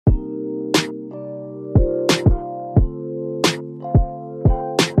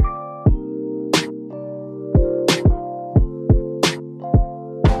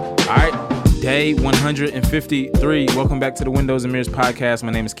Day 153. Welcome back to the Windows and Mirrors podcast.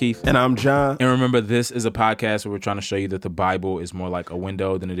 My name is Keith. And I'm John. And remember, this is a podcast where we're trying to show you that the Bible is more like a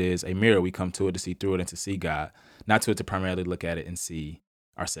window than it is a mirror. We come to it to see through it and to see God, not to it to primarily look at it and see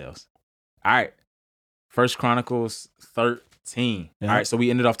ourselves. All right. 1 Chronicles 13. Yeah. All right. So we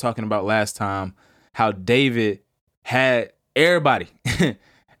ended off talking about last time how David had everybody.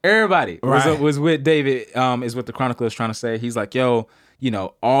 Everybody was with David, is what the chronicler is trying to say. He's like, yo, you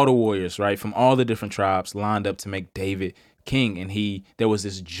know, all the warriors, right, from all the different tribes lined up to make David king. And there was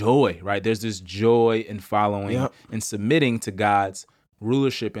this joy, right? There's this joy in following and submitting to God's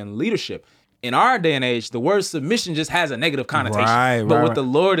rulership and leadership. In our day and age, the word submission just has a negative connotation. But what the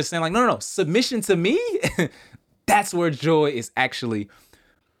Lord is saying, like, no, submission to me, that's where joy is actually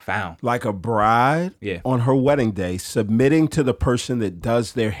found. Like a bride on her wedding day, submitting to the person that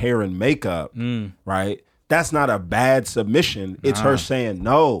does their hair and makeup, right? That's not a bad submission. It's her saying,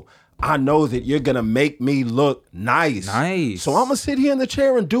 no, I know that you're going to make me look nice. So I'm going to sit here in the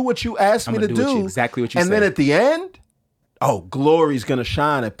chair and do what you asked me to do. Exactly what you said. And then at the end, glory's going to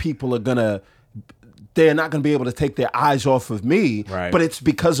shine and people are they're not going to be able to take their eyes off of me, but it's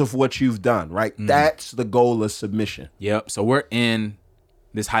because of what you've done, right? That's the goal of submission. Yep. So we're in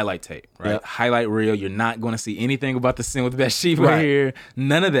this highlight tape, right? Yep. Highlight reel. You're not going to see anything about the sin with Bathsheba here.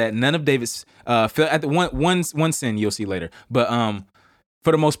 None of that. None of David's fell at the one sin you'll see later. But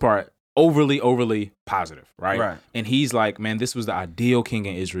for the most part, overly positive, right? And he's like, man, this was the ideal king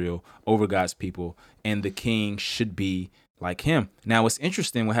in Israel over God's people, and the king should be like him. Now, what's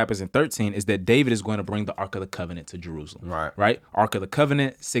interesting, what happens in 13 is that David is going to bring the Ark of the Covenant to Jerusalem. Right? Ark of the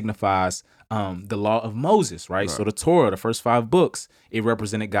Covenant signifies the law of Moses, right? So the Torah, the first 5 books, it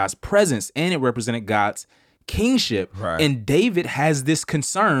represented God's presence and it represented God's kingship. And David has this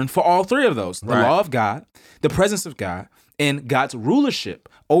concern for all 3 of those: the law of God, the presence of God, and God's rulership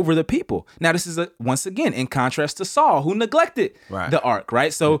over the people. Now, this is once again in contrast to Saul, who neglected the Ark,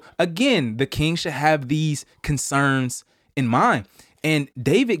 right? So again, the king should have these concerns in mind. And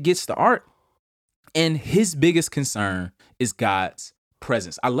David gets the Ark, and his biggest concern is God's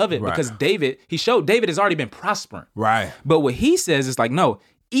presence. I love it because David has already been prospering. But what he says is like, no,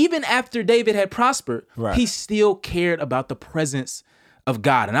 even after David had prospered, he still cared about the presence of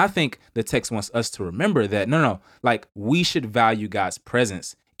God. And I think the text wants us to remember that, no, like we should value God's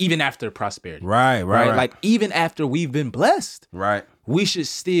presence even after prosperity. Right. Like even after we've been blessed, we should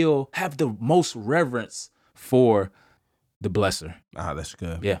still have the most reverence for the blesser. That's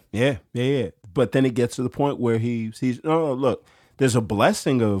good. Yeah. But then it gets to the point where he sees, look, there's a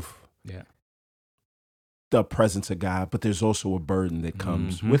blessing of the presence of God, but there's also a burden that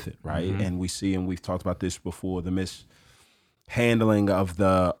comes with it, right? And we see, and we've talked about this before, the mishandling of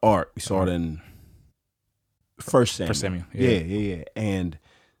the Ark. We saw it in 1 Samuel. Yeah. And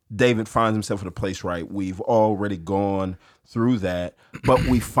David finds himself at a place, right? We've already gone through that, but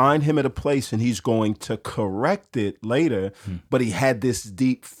we find him at a place and he's going to correct it later. But he had this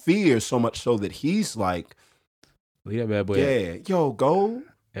deep fear, so much so that he's like, leave that bad boy. Yeah, yo, go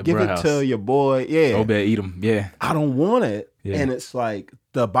give it to your boy. Yeah. Obed Edom. Yeah. I don't want it. Yeah. And it's like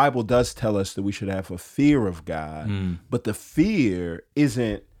the Bible does tell us that we should have a fear of God, but the fear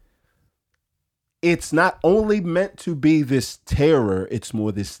it's not only meant to be this terror, it's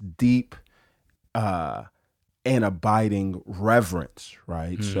more this deep and abiding reverence,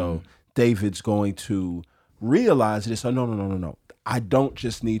 right? So David's going to realize this. No. I don't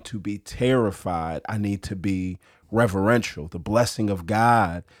just need to be terrified. I need to be reverential. The blessing of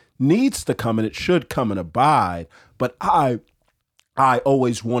God needs to come, and it should come and abide. But I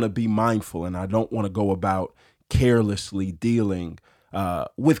always want to be mindful, and I don't want to go about carelessly dealing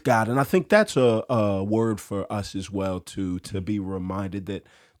with God. And I think that's a word for us as well, to be reminded that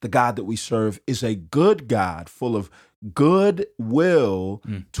the God that we serve is a good God, full of goodwill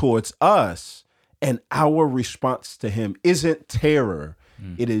towards us. And our response to him isn't terror.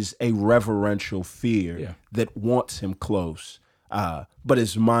 It is a reverential fear that wants him close, but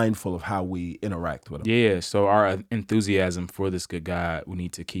is mindful of how we interact with him. Yeah, so our enthusiasm for this good God, we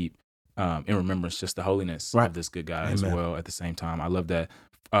need to keep in remembrance just the holiness of this good God as well at the same time. I love that.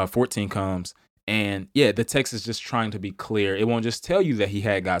 14 comes, and the text is just trying to be clear. It won't just tell you that he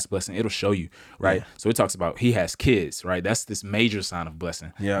had God's blessing. It'll show you, right? Yeah. So it talks about he has kids, right? That's this major sign of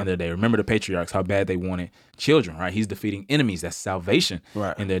blessing in their day. Remember the patriarchs, how bad they wanted children, right? He's defeating enemies. That's salvation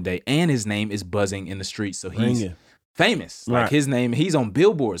in their day. And his name is buzzing in the streets. So he's famous. Like his name, he's on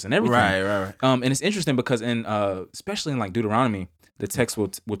billboards and everything. Right. And it's interesting because especially in like Deuteronomy, the text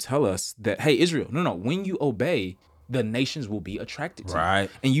will tell us that, hey, Israel, no, when you obey, the nations will be attracted to you.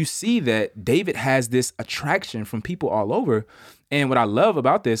 And you see that David has this attraction from people all over. And what I love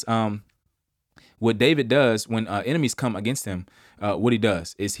about this, what David does when enemies come against him, what he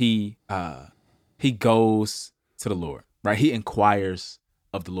does is he goes to the Lord, right? He inquires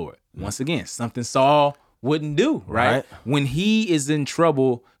of the Lord. Once again, something Saul wouldn't do, right? When he is in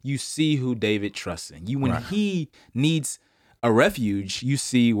trouble, you see who David trusts in. When he needs a refuge, you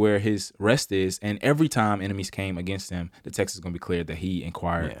see where his rest is. And every time enemies came against him, the text is going to be clear that he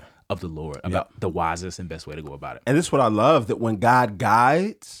inquired of the Lord about the wisest and best way to go about it. And this is what I love, that when God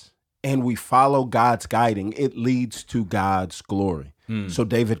guides and we follow God's guiding, it leads to God's glory. So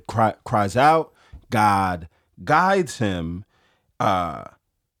David cries out, God guides him, and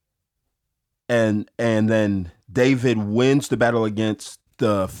then David wins the battle against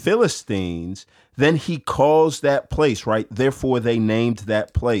the Philistines. Then he calls that place, right? Therefore, they named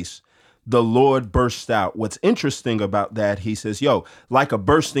that place, the Lord burst out. What's interesting about that, he says, like a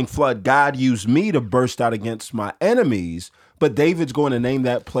bursting flood, God used me to burst out against my enemies. But David's going to name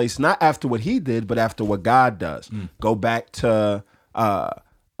that place not after what he did, but after what God does. Go back to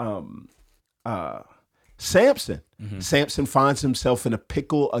Samson. Samson finds himself in a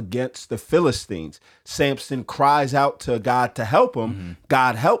pickle against the Philistines. Samson cries out to God to help him.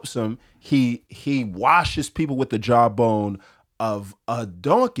 God helps him. He washes people with the jawbone of a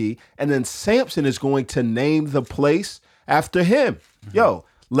donkey, and then Samson is going to name the place after him.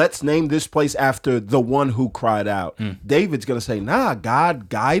 Let's name this place after the one who cried out. David's going to say, nah, God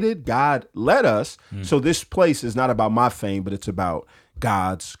guided, God led us. So this place is not about my fame, but it's about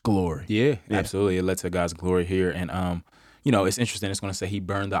God's glory. Yeah, absolutely. It led to God's glory here. And, it's interesting. It's going to say he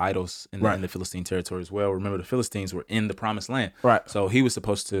burned the idols in the Philistine territory as well. Remember, the Philistines were in the promised land. Right. So he was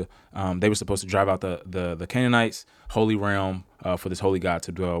supposed to, they were supposed to drive out the Canaanites, holy realm, for this holy God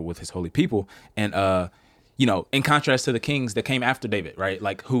to dwell with his holy people. And, in contrast to the kings that came after David, right?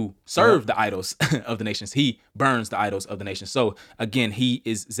 Like who served the idols of the nations. He burns the idols of the nations. So again, he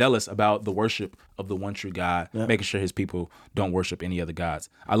is zealous about the worship of the one true God, making sure his people don't worship any other gods.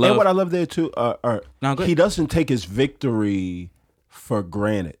 And what I love there too, he doesn't take his victory for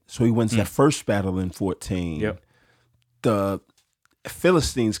granted. So he wins that first battle in 14. Yep. The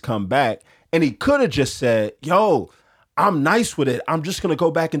Philistines come back, and he could have just said, I'm nice with it. I'm just going to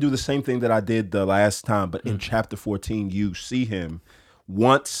go back and do the same thing that I did the last time. But in chapter 14, you see him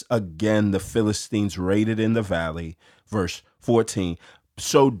once again, the Philistines raided in the valley. Verse 14.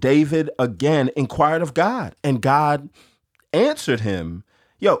 So David again inquired of God, and God answered him,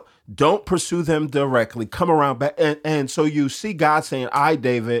 don't pursue them directly. Come around back. And so you see God saying,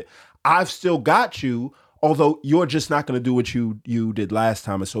 David, I've still got you, although you're just not going to do what you did last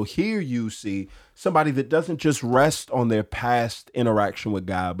time. And so here you see somebody that doesn't just rest on their past interaction with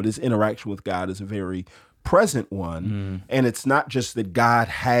God, but his interaction with God is a very present one. And it's not just that God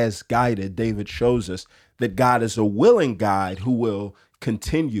has guided. David shows us that God is a willing guide who will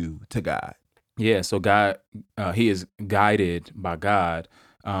continue to guide. Yeah, so God, he is guided by God,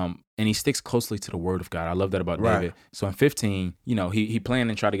 and he sticks closely to the word of God. I love that about David. So in 15, he planned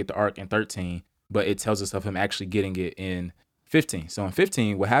and tried to get the ark in 13, but it tells us of him actually getting it in 15. So in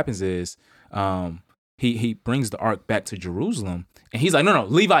 15, what happens is he brings the ark back to Jerusalem, and he's like, no,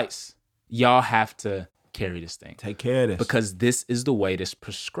 Levites, y'all have to carry this thing. Take care of this. Because this is the way that's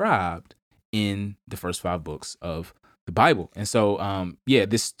prescribed in the first 5 books of the Bible. And so,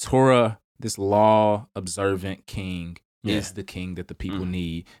 this Torah, this law-observant king is the king that the people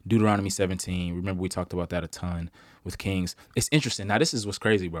need. Deuteronomy 17, remember we talked about that a ton with kings. It's interesting. Now, this is what's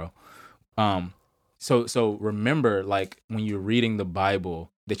crazy, bro. So remember, like when you're reading the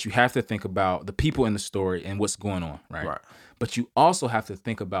Bible, that you have to think about the people in the story and what's going on, right? But you also have to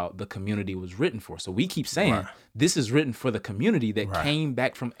think about the community it was written for. So we keep saying this is written for the community that came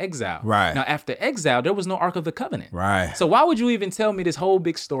back from exile. Now, after exile, there was no Ark of the Covenant. So why would you even tell me this whole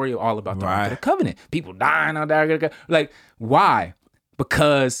big story all about the Ark of the Covenant? People dying on there. Like, why?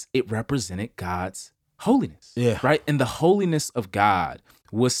 Because it represented God's holiness. Right? And the holiness of God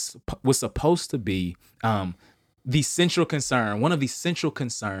was supposed to be the central concern, one of the central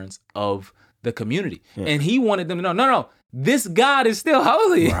concerns of the community. And he wanted them to know, no, this God is still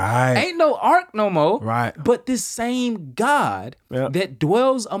holy. Ain't no ark no more. But this same God that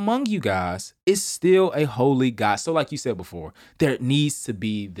dwells among you guys is still a holy God. So like you said before, there needs to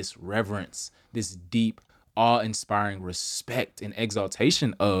be this reverence, this deep, awe-inspiring respect and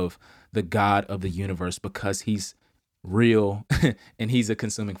exaltation of the God of the universe, because he's real and he's a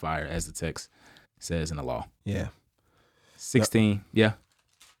consuming fire, as the text says in the law. 16.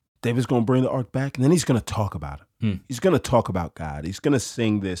 David's going to bring the ark back, and then he's going to talk about it. He's going to talk about God. He's going to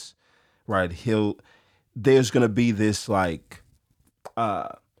sing this, right? There's going to be this like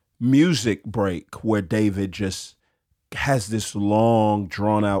music break where David just has this long,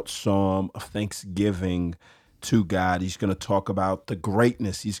 drawn-out psalm of thanksgiving to God. He's going to talk about the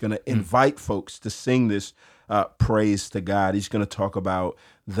greatness. He's going to invite folks to sing this praise to God. He's going to talk about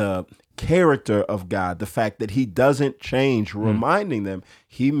the character of God, the fact that he doesn't change, reminding them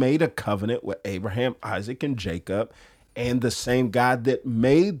he made a covenant with Abraham, Isaac, and Jacob, and the same God that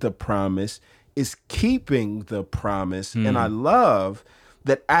made the promise is keeping the promise. And I love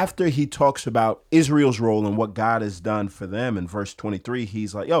that after he talks about Israel's role and what God has done for them in verse 23,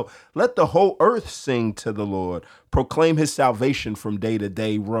 he's like, yo, let the whole earth sing to the Lord, proclaim his salvation from day to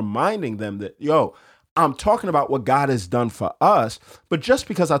day, reminding them that, yo, I'm talking about what God has done for us, but just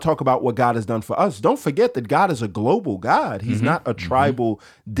because I talk about what God has done for us, don't forget that God is a global God. He's not a tribal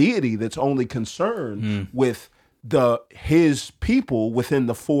deity that's only concerned with his people within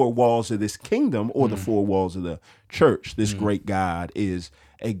the four walls of this kingdom or the four walls of the church. This great God is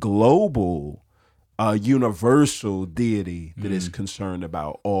a global, universal deity that is concerned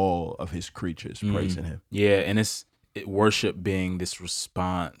about all of his creatures praising him. Yeah, and worship being this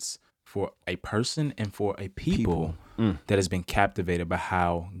response for a person and for a people. That has been captivated by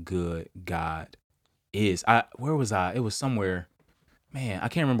how good God is. Where was I? It was somewhere. Man, I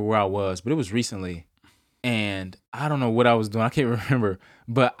can't remember where I was, but it was recently. And I don't know what I was doing. I can't remember.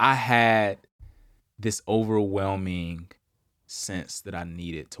 But I had this overwhelming sense that I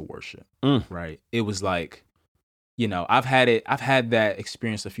needed to worship. Right? It was like, I've had that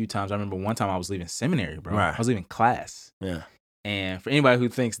experience a few times. I remember one time I was leaving seminary, bro. Right. I was leaving class. Yeah. And for anybody who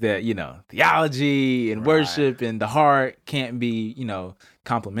thinks that, theology and worship and the heart can't be,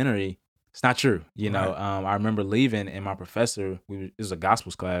 complementary, it's not true. I remember leaving and my professor, it was a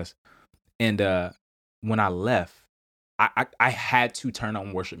gospels class. And when I left, I had to turn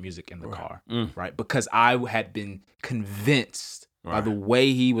on worship music in the car, right? Because I had been convinced by the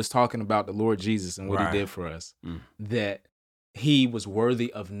way he was talking about the Lord Jesus and what he did for us, that he was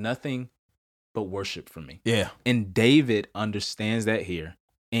worthy of nothing but worship from me. Yeah. And David understands that here,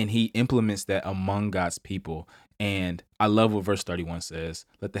 and he implements that among God's people. And I love what verse 31 says,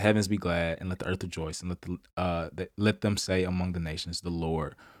 let the heavens be glad and let the earth rejoice and let them say among the nations, the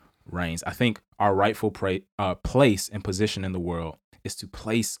Lord reigns. I think our rightful place and position in the world is to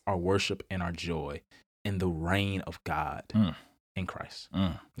place our worship and our joy in the reign of God in Christ.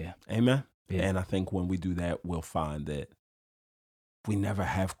 Yeah. Amen. Yeah. And I think when we do that, we'll find that we never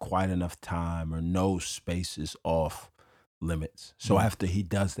have quite enough time or no spaces off limits. So after he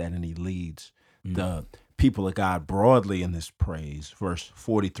does that and he leads the people of God broadly in this praise, verse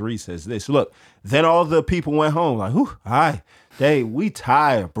 43 says this, look, then all the people went home like, we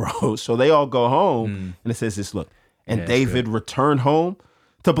tired, bro. So they all go home and it says this, look, and David returned home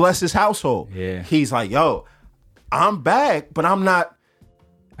to bless his household. Yeah. He's like, yo, I'm back, but I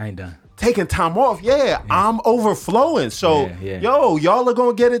ain't done. Taking time off. I'm overflowing. So, y'all are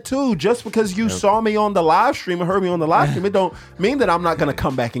going to get it too. Just because you saw me on the live stream or heard me on the live stream, it don't mean that I'm not going to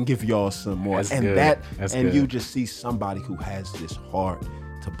come back and give y'all some more. That's good. Good. You just see somebody who has this heart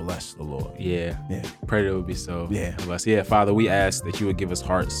to bless the Lord. Yeah. Pray that it would be so. Yeah. Blessed. Yeah, Father, we ask that you would give us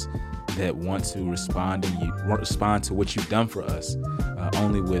hearts that want to respond to what you've done for us,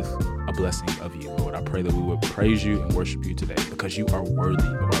 only with a blessing of you, Lord. I pray that we would praise you and worship you today because you are worthy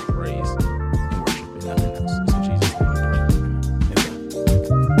of our praise.